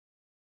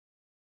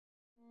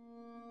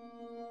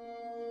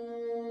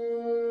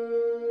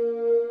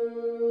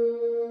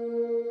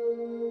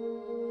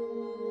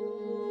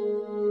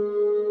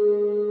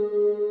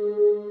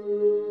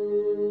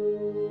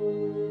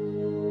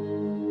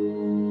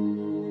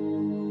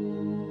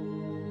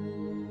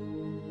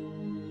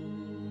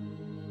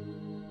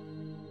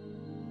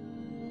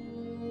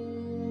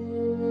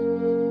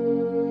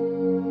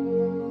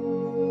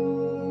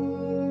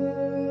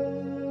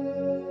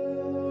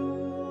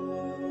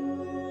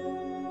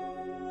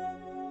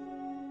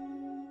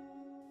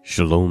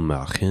Shalom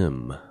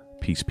Aleichem,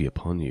 peace be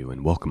upon you,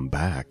 and welcome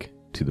back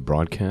to the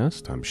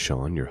broadcast. I'm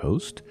Sean, your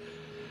host.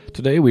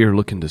 Today we are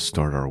looking to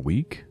start our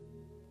week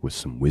with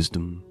some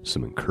wisdom,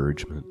 some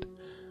encouragement.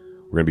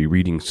 We're going to be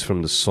reading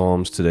from the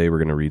Psalms today. We're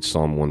going to read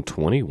Psalm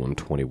 120,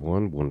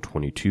 121,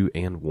 122,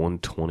 and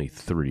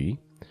 123.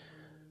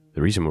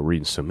 The reason we're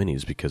reading so many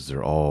is because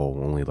they're all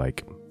only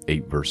like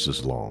 8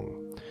 verses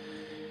long.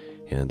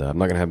 And I'm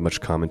not going to have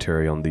much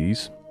commentary on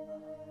these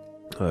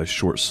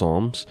short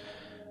Psalms.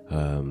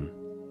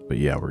 But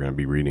yeah, we're going to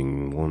be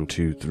reading 4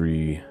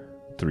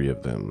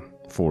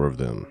 of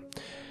them.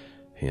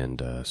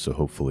 And so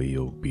hopefully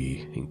you'll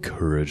be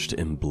encouraged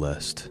and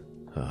blessed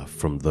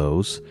from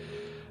those.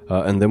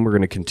 And then we're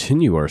going to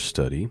continue our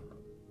study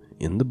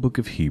in the book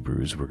of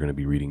Hebrews. We're going to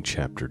be reading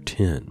chapter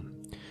 10.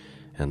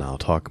 And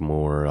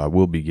I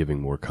will be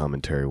giving more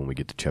commentary when we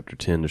get to chapter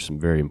 10. There's some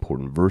very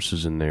important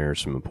verses in there,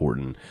 some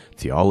important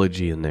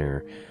theology in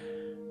there,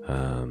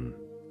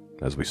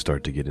 as we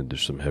start to get into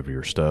some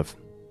heavier stuff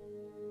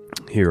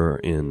here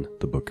in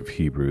the book of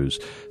Hebrews.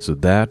 So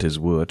that is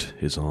what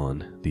is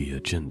on the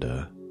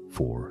agenda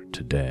for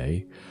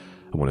today.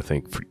 I want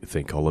to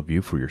thank all of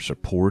you for your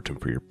support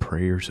and for your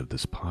prayers of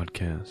this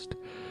podcast.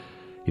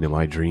 You know,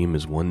 my dream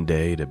is one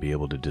day to be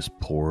able to just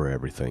pour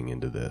everything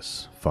into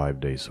this 5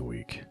 days a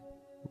week.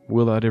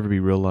 Will that ever be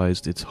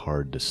realized? It's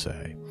hard to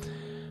say,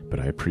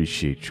 but I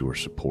appreciate your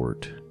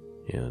support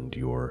and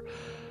your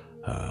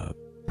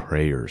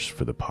prayers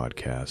for the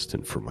podcast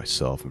and for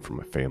myself and for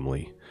my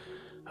family.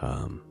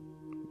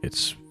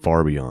 It's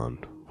far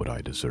beyond what I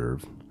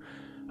deserve.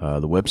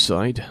 The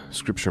website,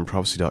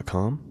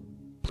 scriptureandprophecy.com.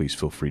 Please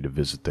feel free to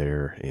visit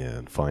there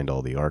and find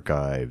all the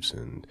archives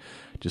and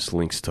just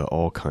links to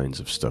all kinds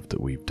of stuff that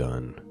we've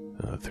done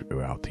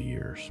throughout the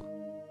years.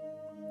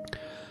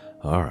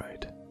 All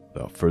right,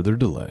 without further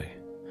delay,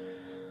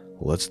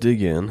 let's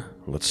dig in.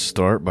 Let's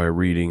start by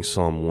reading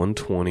Psalm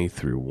 120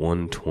 through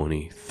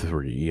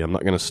 123. I'm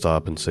not going to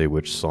stop and say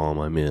which psalm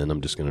I'm in.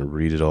 I'm just going to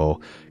read it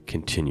all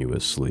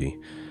continuously.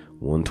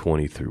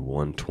 120 through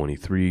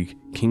 123,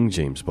 King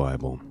James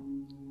Bible.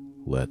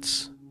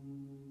 Let's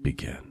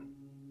begin.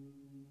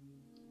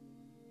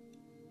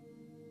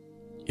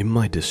 In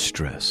my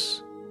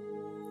distress,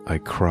 I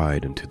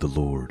cried unto the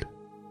Lord,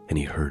 and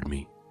he heard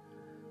me.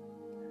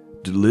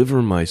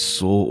 Deliver my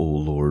soul, O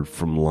Lord,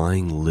 from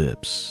lying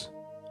lips,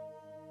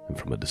 and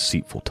from a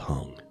deceitful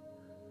tongue.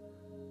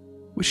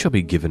 What shall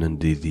be given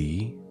unto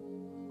thee?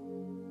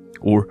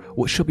 Or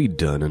what shall be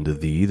done unto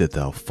thee that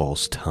thou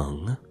false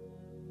tongue?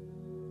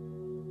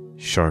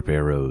 Sharp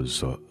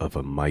arrows of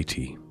a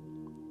mighty,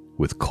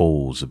 with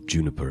coals of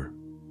juniper.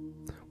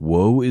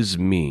 Woe is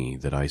me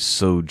that I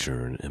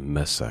sojourn in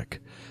Mesech,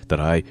 that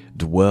I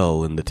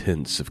dwell in the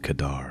tents of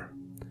Kedar.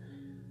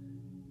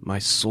 My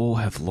soul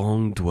hath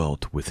long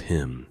dwelt with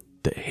him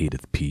that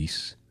hateth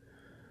peace.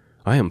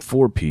 I am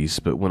for peace,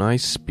 but when I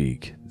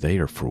speak, they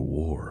are for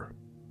war.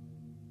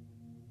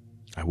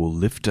 I will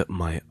lift up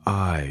my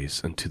eyes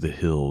unto the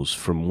hills,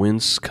 from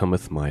whence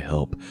cometh my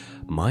help.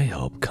 My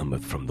help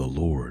cometh from the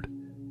Lord,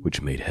 which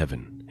made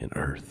heaven and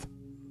earth.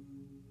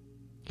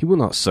 He will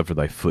not suffer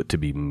thy foot to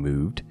be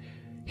moved.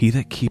 He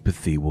that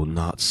keepeth thee will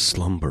not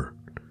slumber.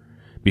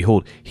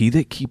 Behold, he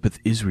that keepeth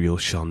Israel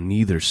shall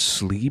neither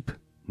sleep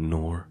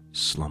nor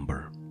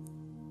slumber.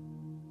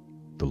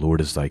 The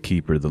Lord is thy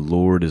keeper, the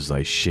Lord is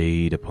thy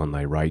shade upon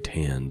thy right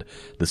hand.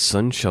 The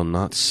sun shall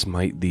not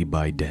smite thee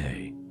by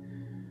day,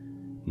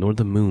 nor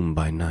the moon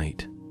by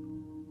night.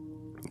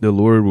 The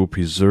Lord will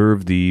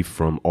preserve thee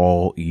from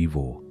all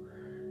evil.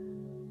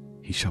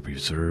 He shall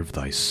preserve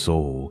thy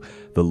soul.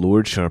 The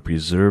Lord shall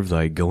preserve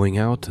thy going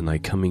out and thy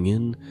coming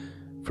in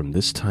from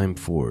this time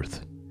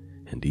forth,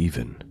 and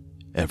even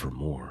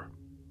evermore.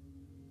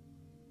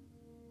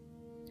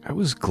 I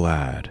was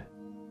glad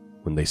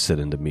when they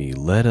said unto me,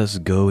 Let us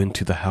go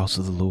into the house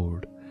of the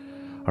Lord.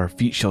 Our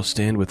feet shall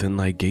stand within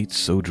thy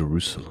gates, O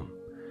Jerusalem.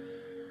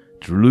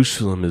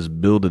 Jerusalem is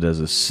builded as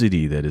a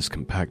city that is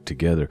compact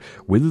together,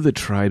 whither the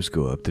tribes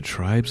go up, the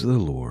tribes of the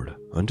Lord,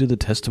 unto the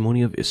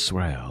testimony of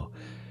Israel,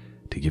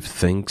 to give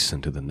thanks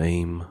unto the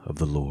name of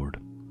the Lord.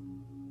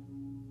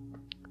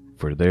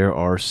 For there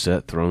are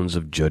set thrones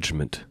of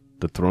judgment,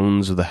 the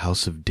thrones of the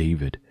house of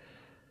David.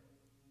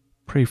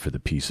 Pray for the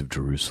peace of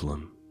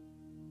Jerusalem.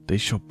 They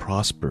shall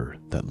prosper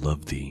that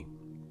love thee.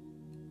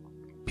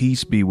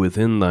 Peace be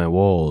within thy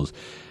walls,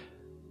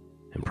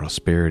 and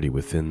prosperity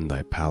within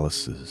thy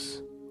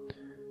palaces.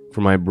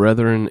 For my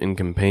brethren and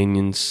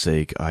companions'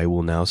 sake, I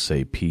will now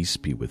say, Peace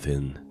be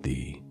within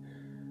thee.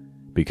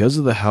 Because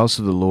of the house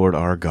of the Lord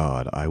our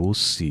God, I will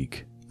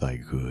seek thy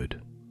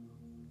good.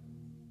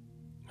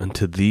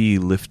 Unto thee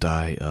lift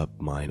I up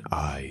mine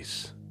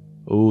eyes,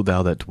 O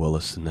thou that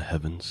dwellest in the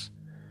heavens.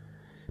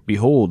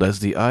 Behold, as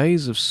the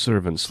eyes of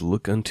servants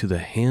look unto the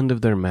hand of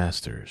their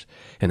masters,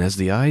 and as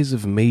the eyes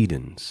of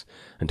maidens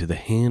unto the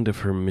hand of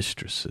her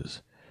mistress,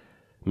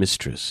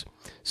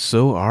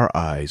 so our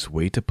eyes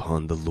wait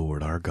upon the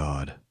Lord our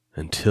God,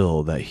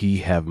 until that he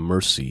have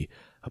mercy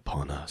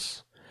upon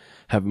us.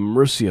 Have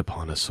mercy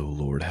upon us, O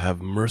Lord,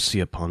 have mercy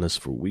upon us,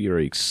 for we are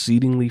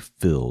exceedingly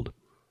filled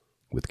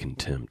with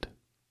contempt.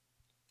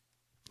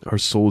 Our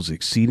souls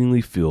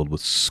exceedingly filled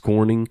with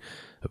scorning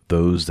of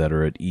those that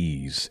are at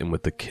ease and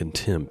with the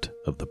contempt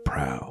of the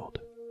proud.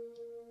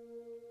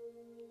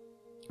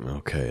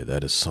 Okay,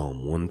 that is Psalm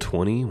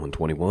 120,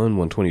 121,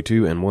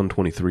 122, and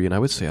 123, and I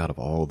would say out of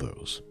all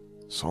those,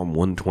 Psalm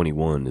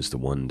 121 is the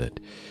one that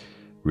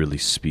really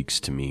speaks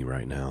to me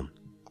right now.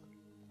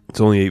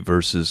 It's only 8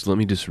 verses. Let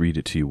me just read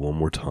it to you one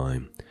more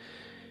time.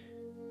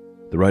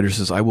 The writer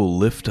says, I will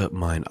lift up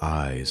mine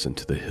eyes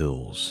unto the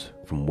hills,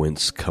 from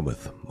whence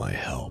cometh my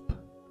help.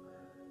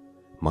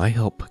 My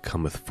help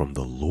cometh from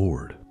the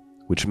Lord,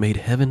 which made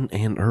heaven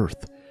and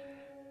earth.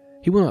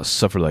 He will not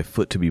suffer thy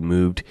foot to be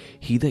moved.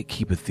 He that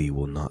keepeth thee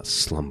will not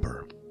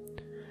slumber.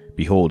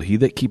 Behold, he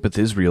that keepeth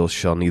Israel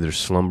shall neither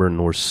slumber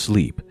nor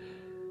sleep.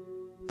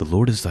 The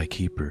Lord is thy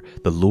keeper.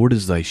 The Lord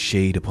is thy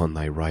shade upon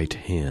thy right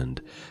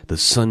hand. The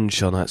sun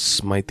shall not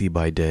smite thee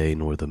by day,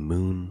 nor the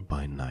moon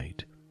by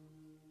night.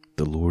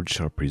 The Lord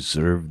shall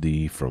preserve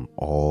thee from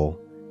all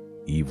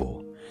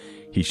evil.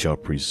 He shall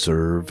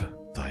preserve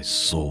thy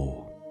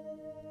soul.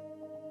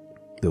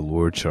 The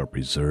Lord shall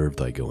preserve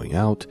thy going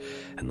out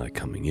and thy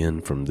coming in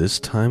from this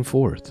time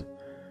forth,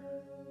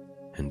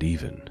 and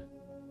even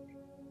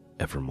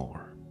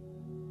evermore.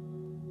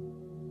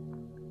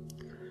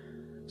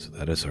 So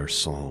that is our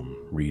psalm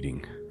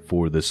reading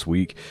for this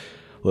week.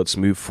 Let's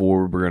move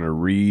forward. We're going to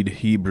read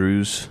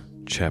Hebrews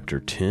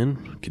chapter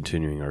 10,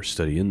 continuing our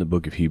study in the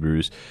book of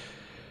Hebrews.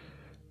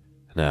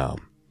 Now,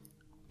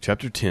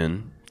 chapter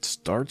 10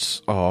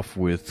 starts off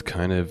with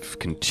kind of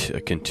a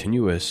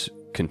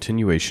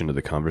continuation of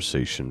the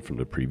conversation from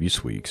the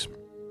previous weeks,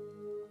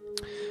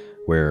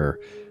 where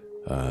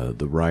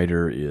the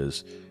writer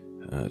is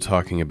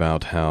talking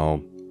about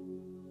how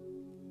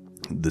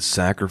the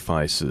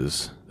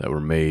sacrifices that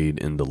were made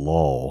in the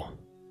law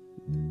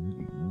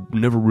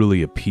never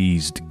really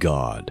appeased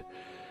God,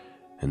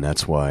 and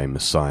that's why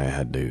Messiah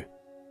had to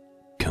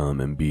come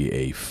and be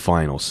a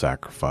final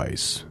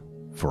sacrifice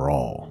for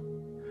all.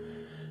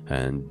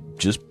 And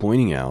just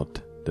pointing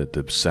out that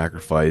the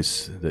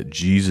sacrifice that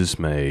Jesus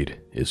made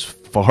is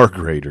far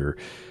greater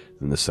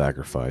than the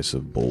sacrifice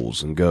of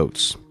bulls and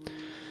goats.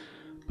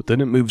 But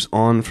then it moves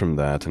on from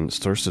that and it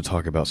starts to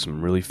talk about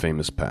some really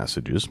famous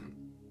passages.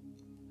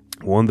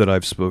 One that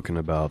I've spoken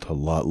about a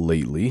lot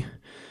lately,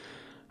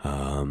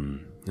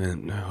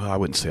 and I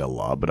wouldn't say a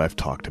lot, but I've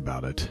talked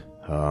about it.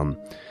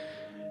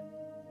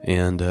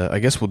 And I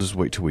guess we'll just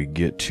wait till we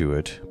get to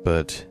it,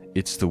 but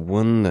it's the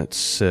one that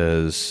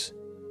says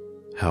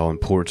how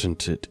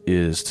important it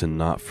is to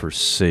not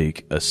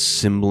forsake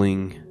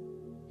assembling,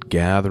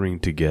 gathering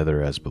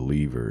together as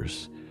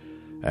believers,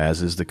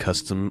 as is the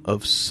custom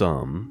of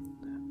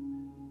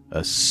some,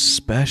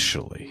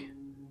 especially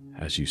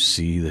as you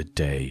see the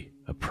day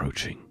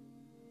approaching.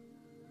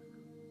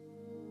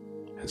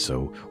 And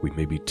so we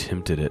may be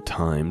tempted at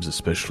times,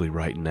 especially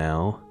right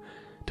now,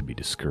 to be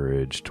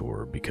discouraged,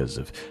 or because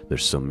of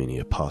there's so many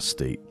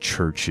apostate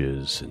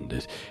churches, and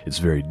it's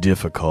very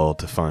difficult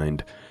to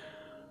find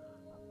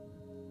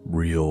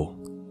real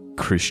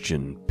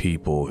Christian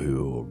people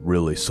who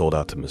really sold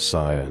out to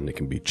Messiah, and it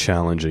can be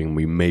challenging.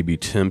 We may be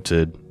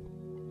tempted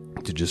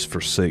to just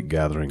forsake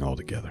gathering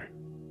altogether.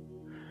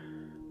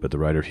 But the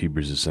writer of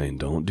Hebrews is saying,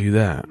 don't do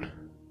that,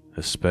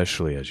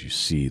 especially as you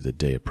see the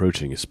day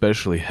approaching,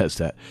 especially as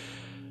that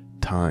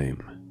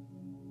time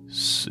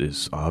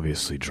is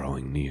obviously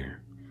drawing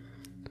near.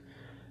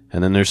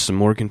 And then there's some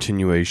more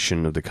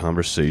continuation of the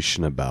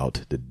conversation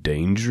about the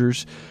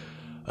dangers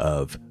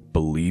of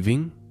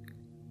believing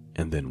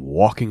and then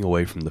walking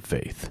away from the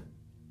faith.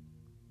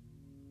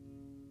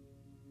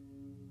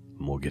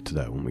 And we'll get to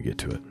that when we get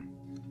to it.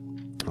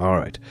 All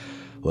right,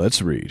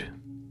 let's read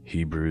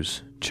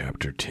Hebrews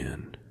chapter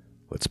 10.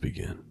 Let's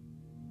begin.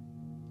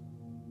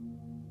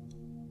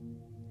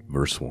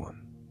 Verse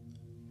 1.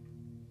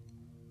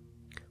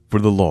 For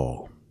the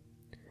law,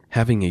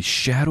 having a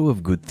shadow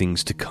of good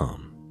things to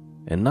come,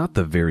 and not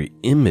the very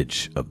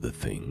image of the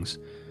things,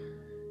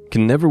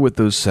 can never with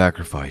those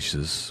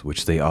sacrifices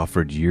which they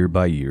offered year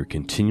by year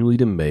continually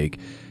to make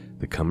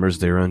the comers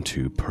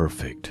thereunto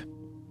perfect.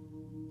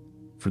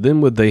 For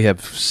then would they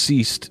have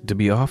ceased to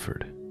be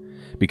offered,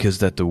 because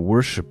that the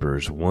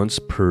worshippers once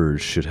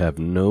purged should have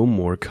no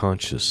more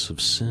conscience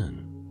of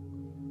sin.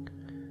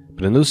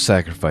 But in those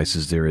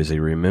sacrifices there is a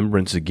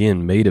remembrance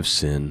again made of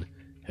sin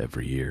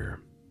every year.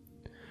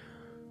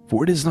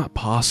 For it is not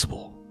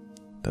possible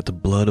that the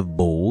blood of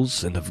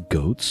bulls and of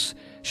goats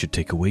should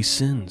take away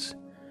sins.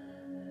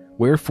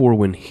 Wherefore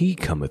when he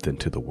cometh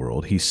into the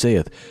world, he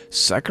saith,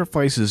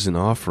 Sacrifices and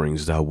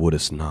offerings thou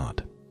wouldest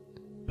not,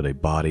 but a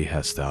body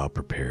hast thou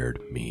prepared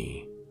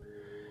me.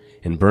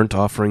 In burnt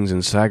offerings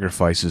and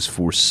sacrifices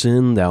for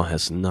sin thou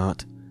hast no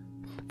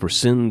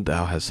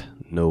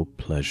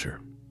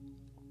pleasure.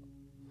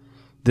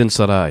 Then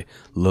said I,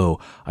 Lo,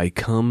 I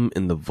come.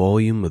 In the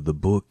volume of the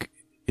book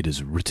it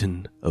is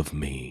written of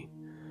me,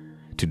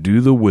 to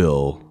do thy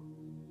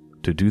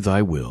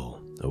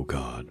will, O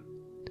God.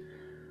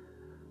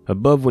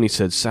 Above, when he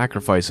said,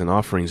 Sacrifice and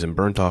offerings and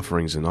burnt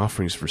offerings and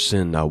offerings for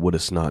sin thou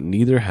wouldest not,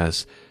 neither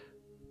hast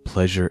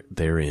pleasure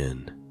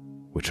therein,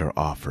 which are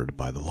offered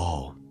by the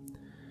law.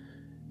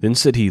 Then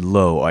said he,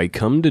 Lo, I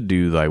come to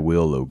do thy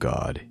will, O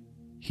God.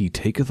 He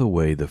taketh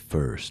away the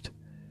first,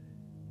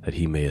 that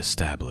he may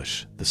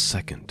establish the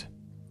second.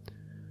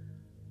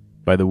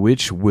 By the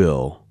which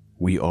will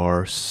we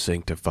are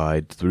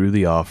sanctified through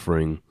the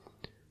offering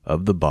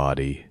of the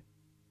body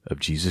of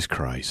Jesus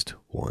Christ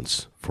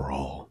once for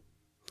all.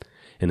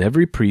 And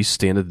every priest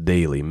standeth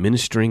daily,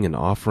 ministering and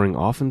offering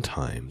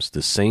oftentimes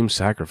the same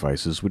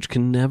sacrifices which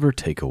can never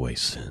take away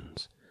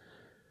sins.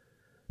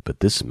 But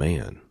this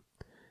man,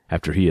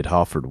 after he had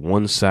offered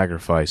one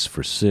sacrifice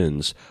for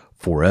sins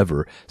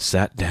forever,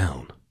 sat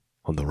down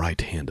on the right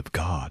hand of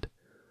God,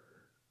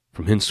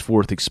 from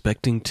henceforth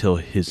expecting till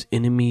his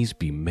enemies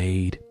be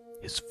made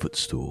his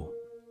footstool.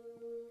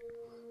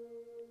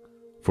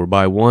 For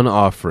by one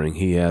offering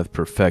he hath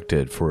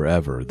perfected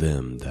forever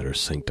them that are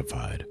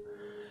sanctified,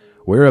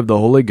 whereof the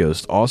Holy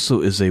Ghost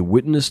also is a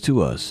witness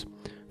to us.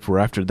 For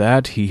after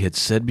that he had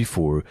said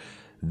before,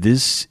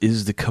 This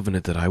is the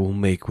covenant that I will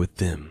make with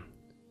them.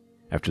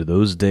 After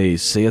those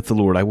days, saith the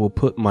Lord, I will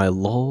put my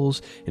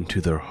laws into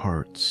their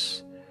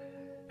hearts,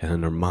 and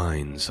in their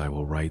minds I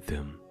will write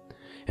them,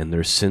 and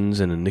their sins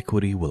and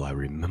iniquity will I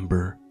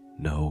remember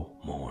no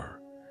more.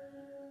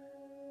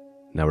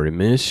 Now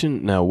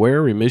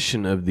where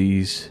remission of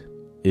these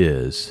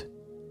is,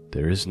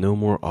 there is no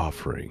more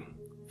offering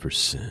for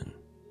sin.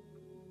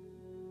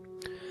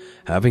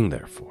 Having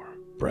therefore,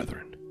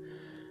 brethren,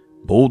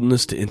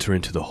 boldness to enter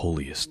into the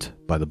holiest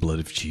by the blood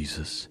of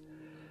Jesus,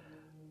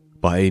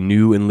 by a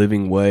new and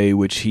living way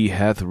which he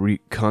hath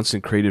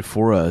consecrated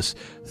for us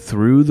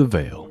through the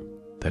veil,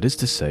 that is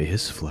to say,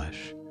 his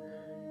flesh,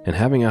 and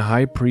having a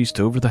high priest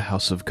over the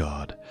house of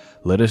God,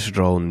 let us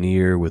draw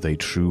near with a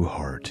true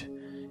heart,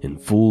 in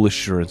full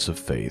assurance of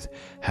faith,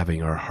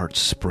 having our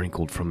hearts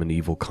sprinkled from an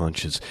evil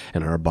conscience,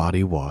 and our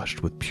body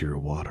washed with pure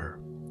water.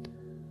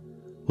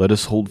 Let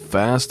us hold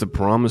fast the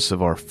promise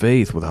of our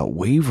faith without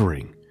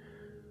wavering,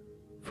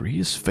 for he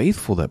is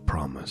faithful that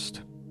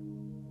promised.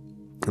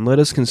 And let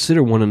us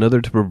consider one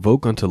another to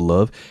provoke unto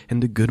love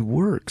and to good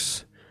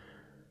works,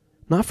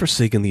 not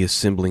forsaking the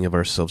assembling of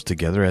ourselves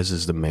together, as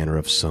is the manner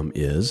of some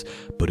is,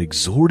 but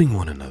exhorting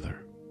one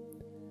another,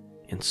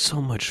 and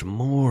so much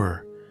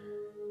more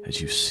as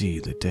you see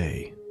the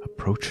day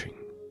approaching.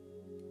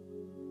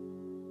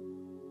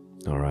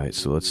 All right,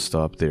 so let's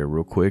stop there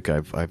real quick.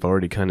 I've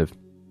already kind of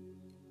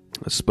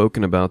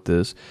spoken about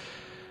this,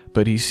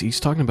 but he's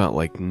talking about,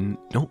 like,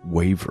 don't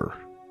waver.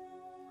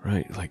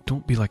 Right? Like,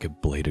 don't be like a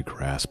blade of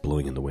grass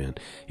blowing in the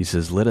wind. He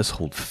says, let us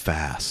hold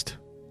fast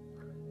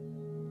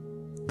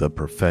the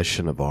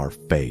profession of our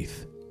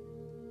faith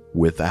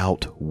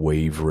without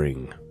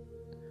wavering.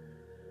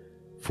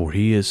 For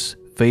he is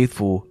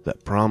faithful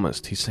that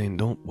promised. He's saying,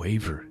 don't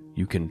waver.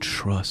 You can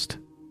trust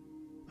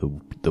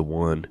the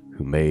one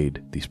who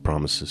made these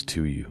promises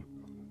to you.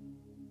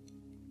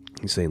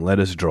 He's saying, let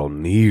us draw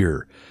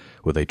near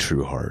with a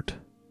true heart,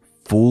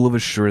 full of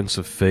assurance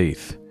of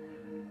faith.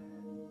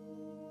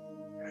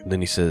 And then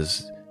he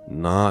says,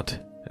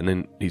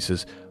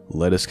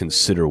 let us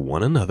consider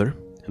one another.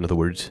 In other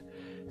words,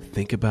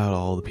 think about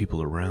all the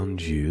people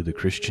around you, the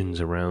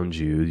Christians around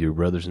you, your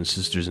brothers and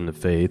sisters in the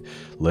faith.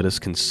 Let us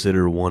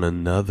consider one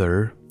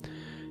another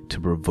to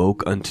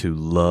provoke unto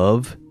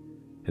love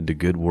and to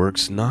good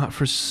works, not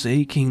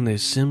forsaking the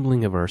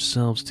assembling of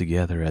ourselves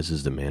together, as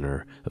is the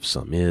manner of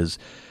some is,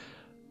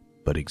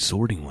 but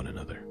exhorting one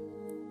another.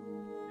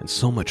 And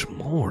so much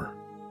more.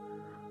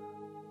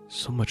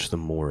 So much the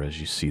more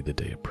as you see the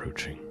day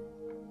approaching.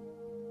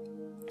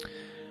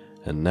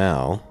 And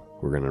now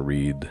we're going to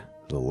read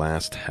the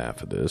last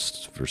half of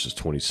this, verses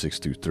 26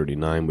 through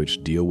 39,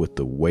 which deal with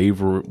the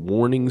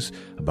warnings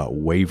about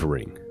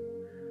wavering.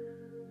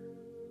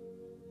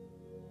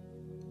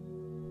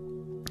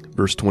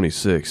 Verse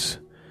 26,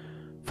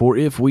 For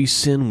if we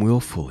sin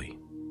willfully,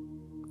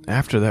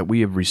 after that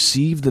we have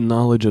received the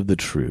knowledge of the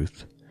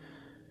truth,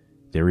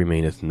 there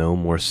remaineth no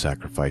more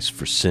sacrifice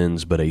for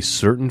sins, but a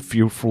certain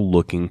fearful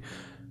looking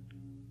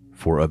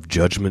for of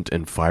judgment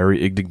and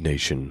fiery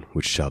indignation,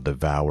 which shall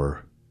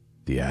devour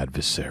the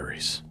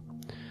adversaries.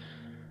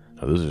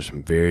 Now, those are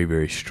some very,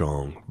 very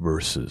strong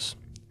verses.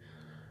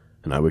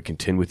 And I would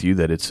contend with you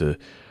that it's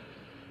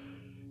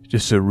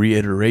just a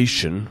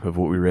reiteration of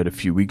what we read a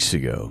few weeks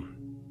ago,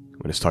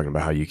 when it's talking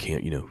about how you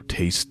can't,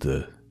 taste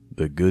the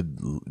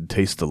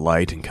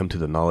light and come to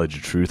the knowledge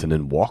of truth and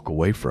then walk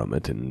away from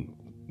it, and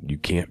you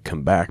can't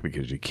come back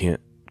because you can't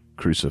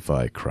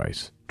crucify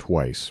Christ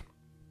twice.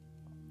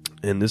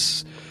 And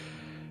this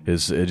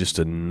is just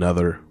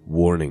another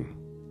warning.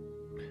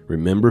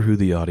 Remember who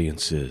the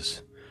audience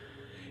is.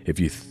 If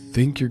you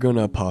think you're going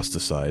to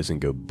apostatize and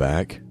go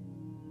back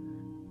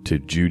to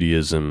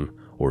Judaism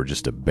or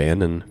just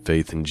abandon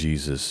faith in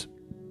Jesus,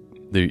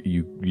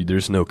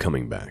 there's no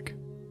coming back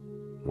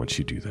once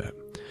you do that.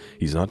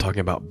 He's not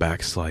talking about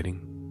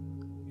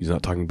backsliding. He's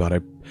not talking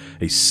about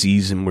a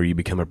season where you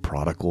become a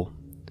prodigal.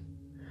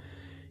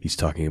 He's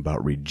talking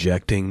about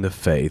rejecting the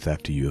faith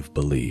after you have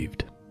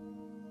believed.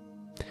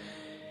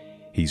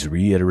 He's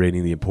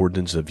reiterating the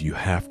importance of you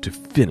have to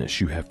finish,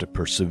 you have to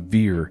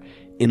persevere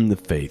in the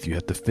faith, you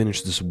have to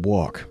finish this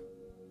walk.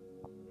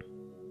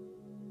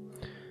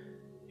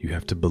 You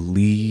have to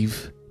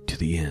believe to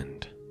the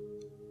end.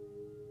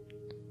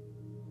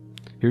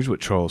 Here's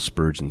what Charles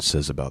Spurgeon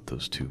says about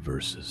those two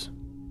verses.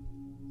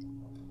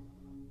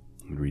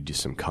 Let me read you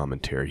some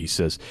commentary. He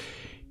says,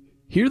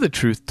 "Here the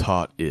truth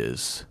taught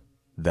is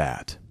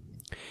that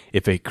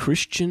if a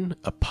Christian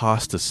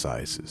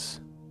apostatizes,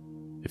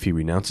 if he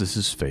renounces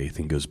his faith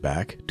and goes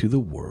back to the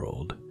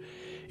world,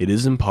 it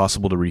is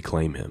impossible to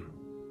reclaim him.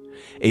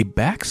 A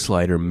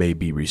backslider may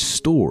be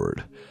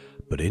restored,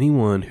 but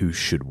anyone who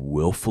should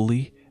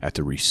willfully,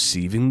 after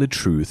receiving the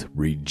truth,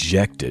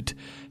 reject it,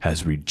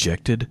 has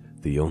rejected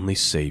the only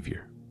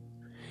Savior.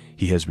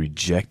 He has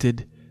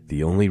rejected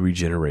the only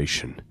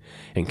regeneration,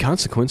 and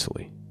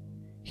consequently,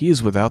 he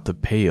is without the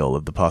pale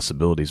of the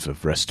possibilities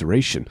of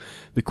restoration.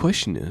 The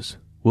question is,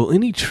 will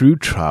any true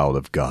child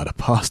of God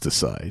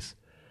apostatize?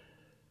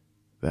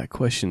 That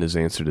question is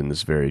answered in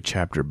this very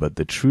chapter, but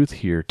the truth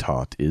here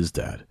taught is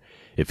that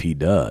if he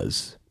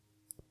does,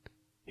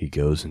 he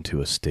goes into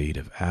a state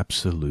of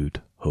absolute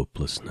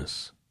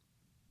hopelessness."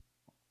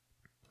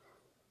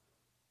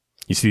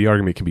 You see, the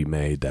argument can be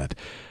made that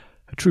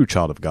a true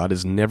child of God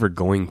is never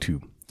going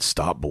to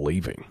stop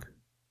believing.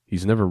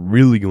 He's never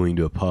really going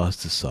to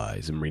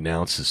apostatize and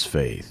renounce his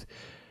faith.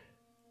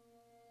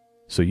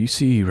 So you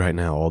see right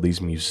now all these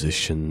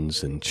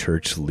musicians and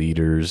church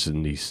leaders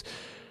in these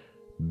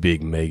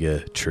big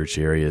mega church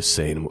areas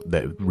saying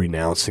that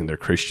renouncing their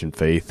Christian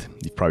faith.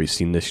 You've probably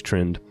seen this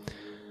trend.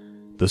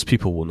 Those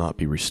people will not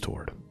be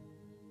restored.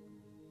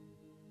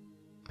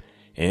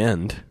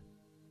 And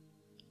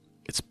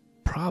it's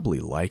probably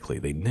likely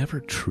they never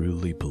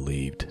truly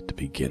believed to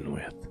begin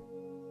with.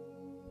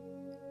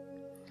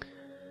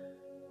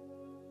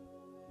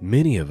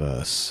 Many of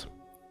us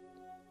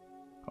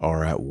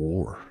are at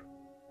war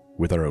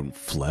with our own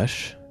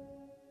flesh,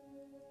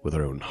 with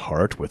our own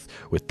heart, with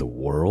the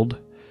world.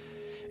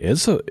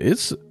 It's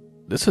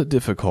a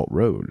difficult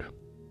road,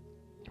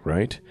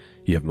 right?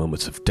 You have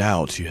moments of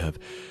doubt, you have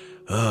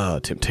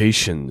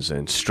temptations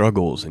and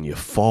struggles, and you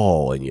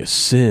fall and you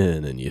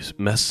sin and you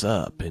mess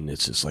up, and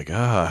it's just like,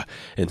 and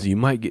you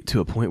might get to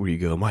a point where you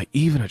go, am I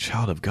even a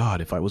child of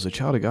God? If I was a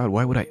child of God,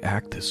 why would I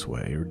act this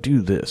way or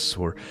do this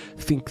or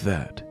think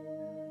that?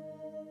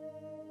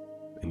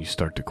 And you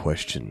start to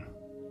question.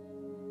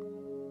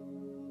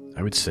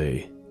 I would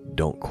say,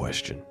 don't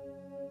question.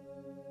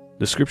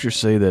 The scriptures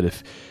say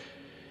that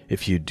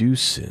if you do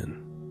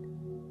sin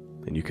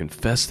and you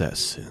confess that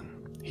sin,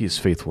 he is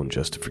faithful and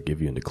just to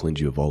forgive you and to cleanse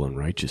you of all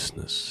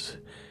unrighteousness.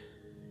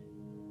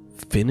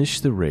 Finish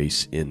the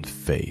race in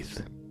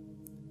faith.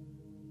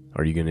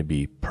 Are you going to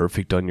be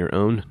perfect on your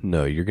own?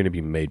 No, you're going to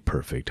be made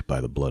perfect by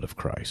the blood of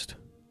Christ.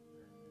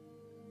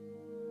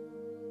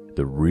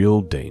 The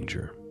real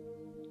danger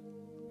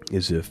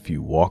is if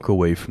you walk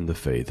away from the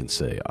faith and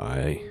say,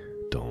 I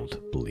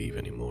don't believe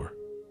anymore.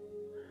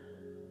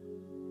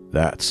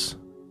 That's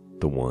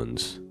the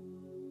ones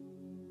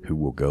who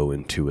will go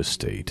into a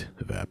state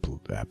of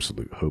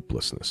absolute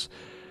hopelessness.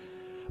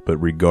 But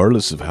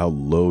regardless of how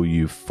low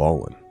you've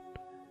fallen,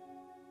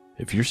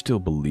 if you're still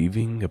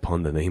believing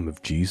upon the name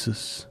of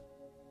Jesus,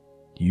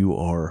 you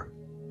are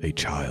a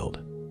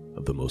child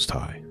of the Most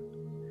High.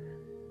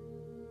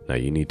 Now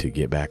you need to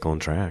get back on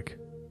track,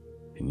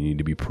 and you need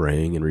to be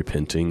praying and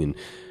repenting and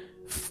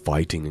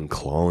fighting and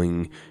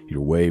clawing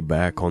your way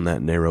back on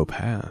that narrow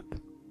path.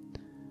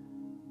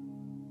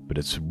 But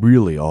it's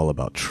really all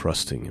about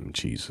trusting in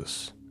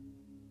Jesus.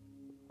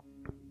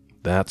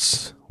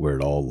 That's where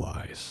it all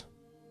lies.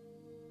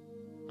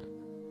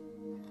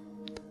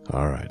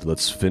 All right,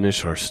 let's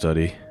finish our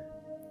study.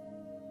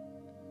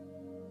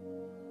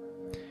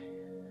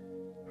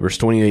 Verse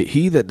 28,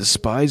 he that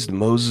despised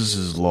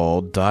Moses'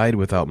 law died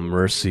without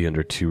mercy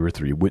under 2 or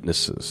 3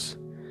 witnesses.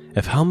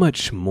 Of how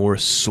much more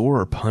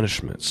sore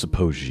punishment,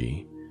 suppose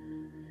ye,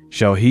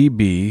 shall he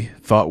be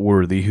thought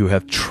worthy who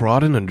hath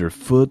trodden under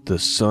foot the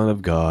Son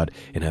of God,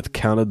 and hath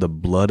counted the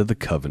blood of the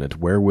covenant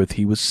wherewith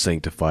he was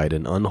sanctified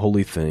an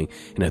unholy thing,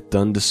 and hath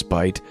done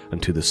despite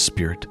unto the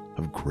Spirit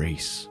of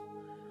grace?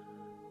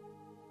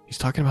 He's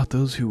talking about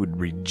those who would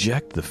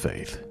reject the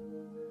faith.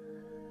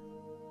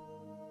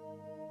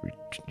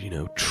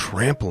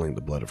 Trampling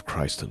the blood of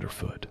Christ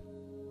underfoot.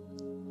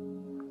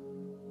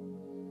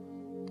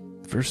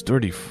 Verse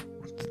 30,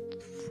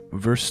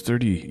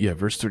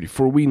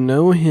 for we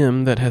know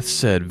him that hath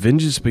said,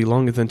 vengeance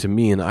belongeth unto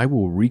me, and I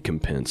will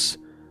recompense,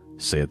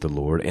 saith the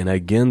Lord, and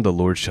again the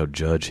Lord shall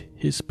judge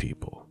his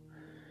people.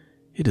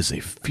 It is a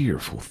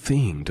fearful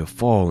thing to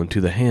fall into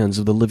the hands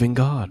of the living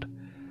God.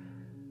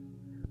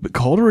 But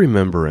call to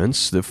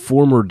remembrance the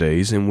former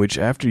days in which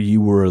after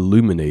you were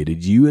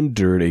illuminated, you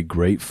endured a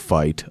great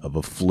fight of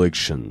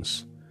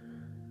afflictions.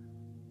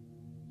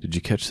 Did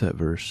you catch that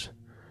verse?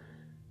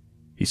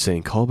 He's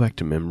saying, call back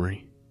to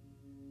memory.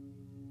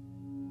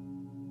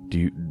 Do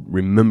you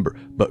remember?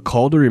 But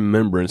call to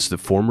remembrance the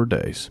former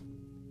days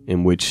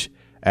in which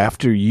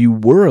after you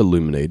were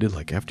illuminated,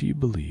 like after you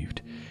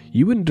believed,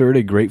 you endured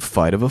a great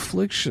fight of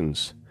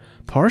afflictions,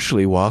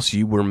 partially whilst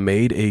you were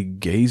made a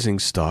gazing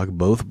stock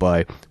both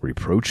by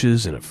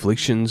reproaches and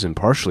afflictions, and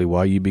partially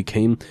while you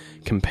became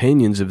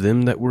companions of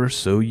them that were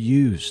so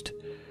used.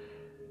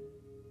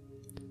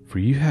 For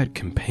you had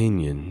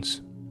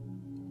compassion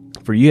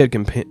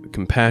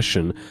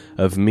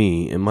of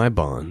me in my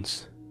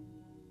bonds,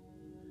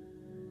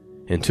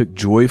 and took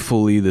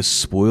joyfully the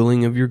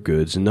spoiling of your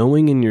goods,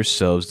 knowing in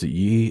yourselves that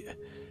ye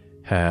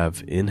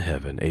have in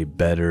heaven a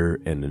better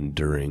and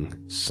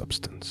enduring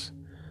substance.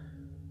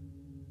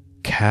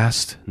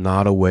 Cast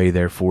not away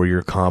therefore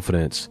your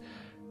confidence,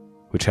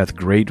 which hath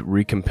great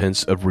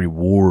recompense of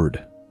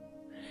reward.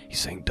 He's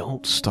saying,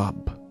 don't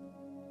stop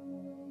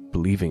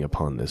believing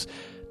upon this.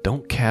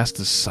 Don't cast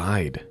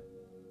aside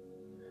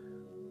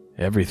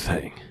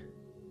everything.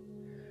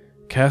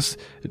 Cast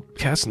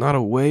not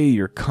away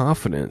your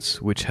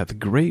confidence, which hath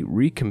great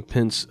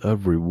recompense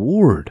of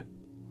reward.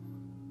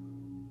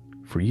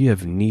 For ye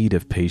have need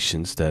of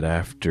patience, that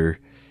after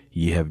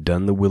ye have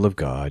done the will of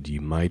God, ye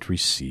might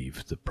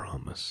receive the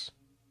promise.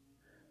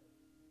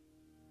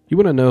 You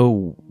want to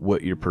know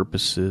what your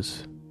purpose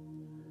is?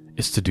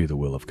 It's to do the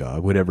will of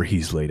God, whatever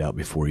He's laid out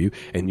before you,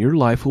 and your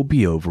life will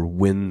be over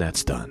when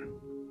that's done.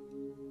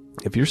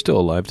 If you're still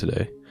alive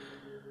today,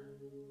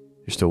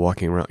 you're still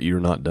walking around, you're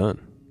not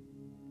done.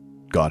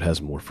 God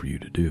has more for you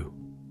to do.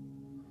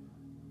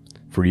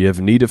 For ye have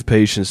need of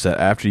patience, that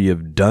after ye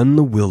have done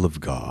the will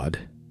of God,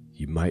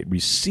 ye might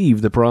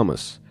receive the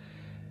promise.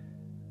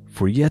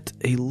 For yet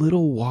a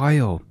little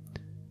while,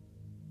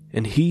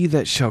 and he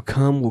that shall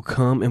come will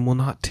come and will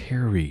not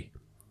tarry.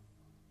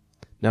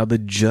 Now the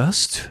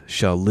just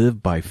shall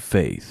live by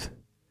faith.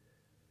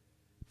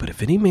 But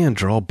if any man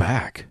draw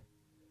back,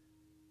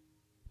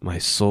 my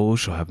soul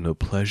shall have no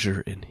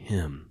pleasure in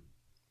him.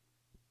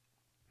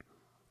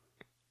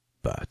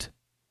 But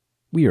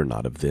we are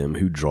not of them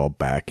who draw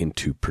back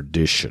into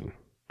perdition,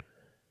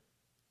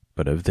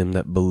 but of them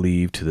that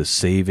believe to the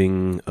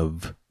saving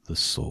of the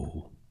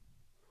soul.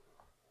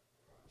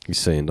 He's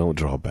saying, don't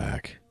draw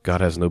back. God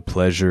has no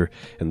pleasure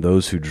in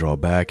those who draw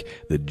back.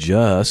 The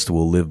just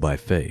will live by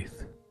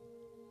faith.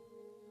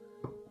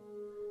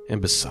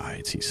 And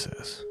besides, he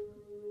says,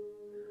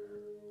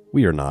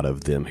 we are not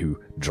of them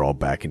who draw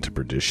back into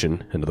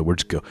perdition. In other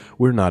words,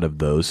 we're not of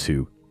those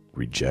who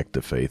reject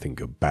the faith and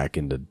go back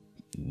into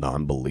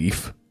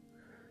non-belief.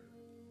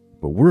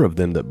 But we're of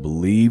them that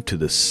believe to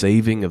the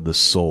saving of the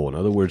soul. In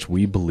other words,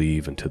 we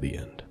believe unto the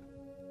end.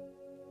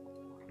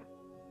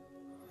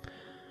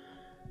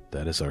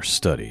 That is our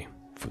study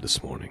for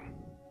this morning.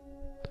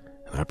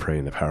 And I pray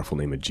in the powerful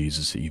name of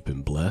Jesus that you've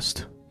been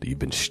blessed, that you've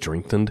been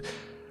strengthened,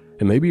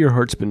 and maybe your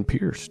heart's been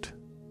pierced.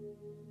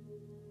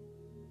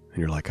 And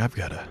you're like, I've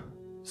got to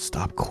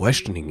stop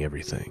questioning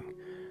everything.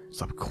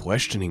 Stop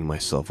questioning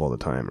myself all the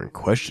time and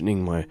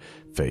questioning my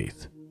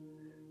faith.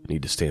 I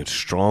need to stand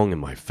strong in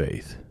my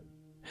faith.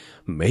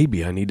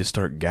 Maybe I need to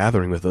start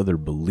gathering with other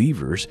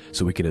believers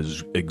so we can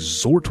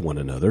exhort one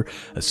another,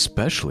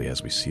 especially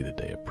as we see the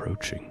day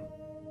approaching.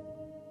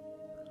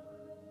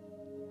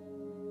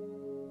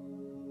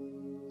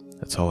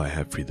 That's all I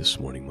have for you this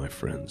morning, my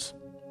friends.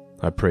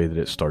 I pray that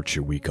it starts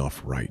your week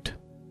off right.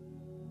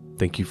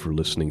 Thank you for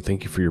listening.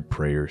 Thank you for your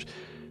prayers.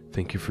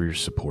 Thank you for your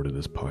support of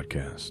this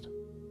podcast.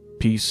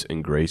 Peace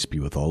and grace be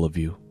with all of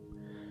you.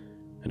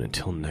 And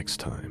until next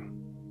time,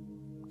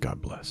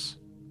 God bless.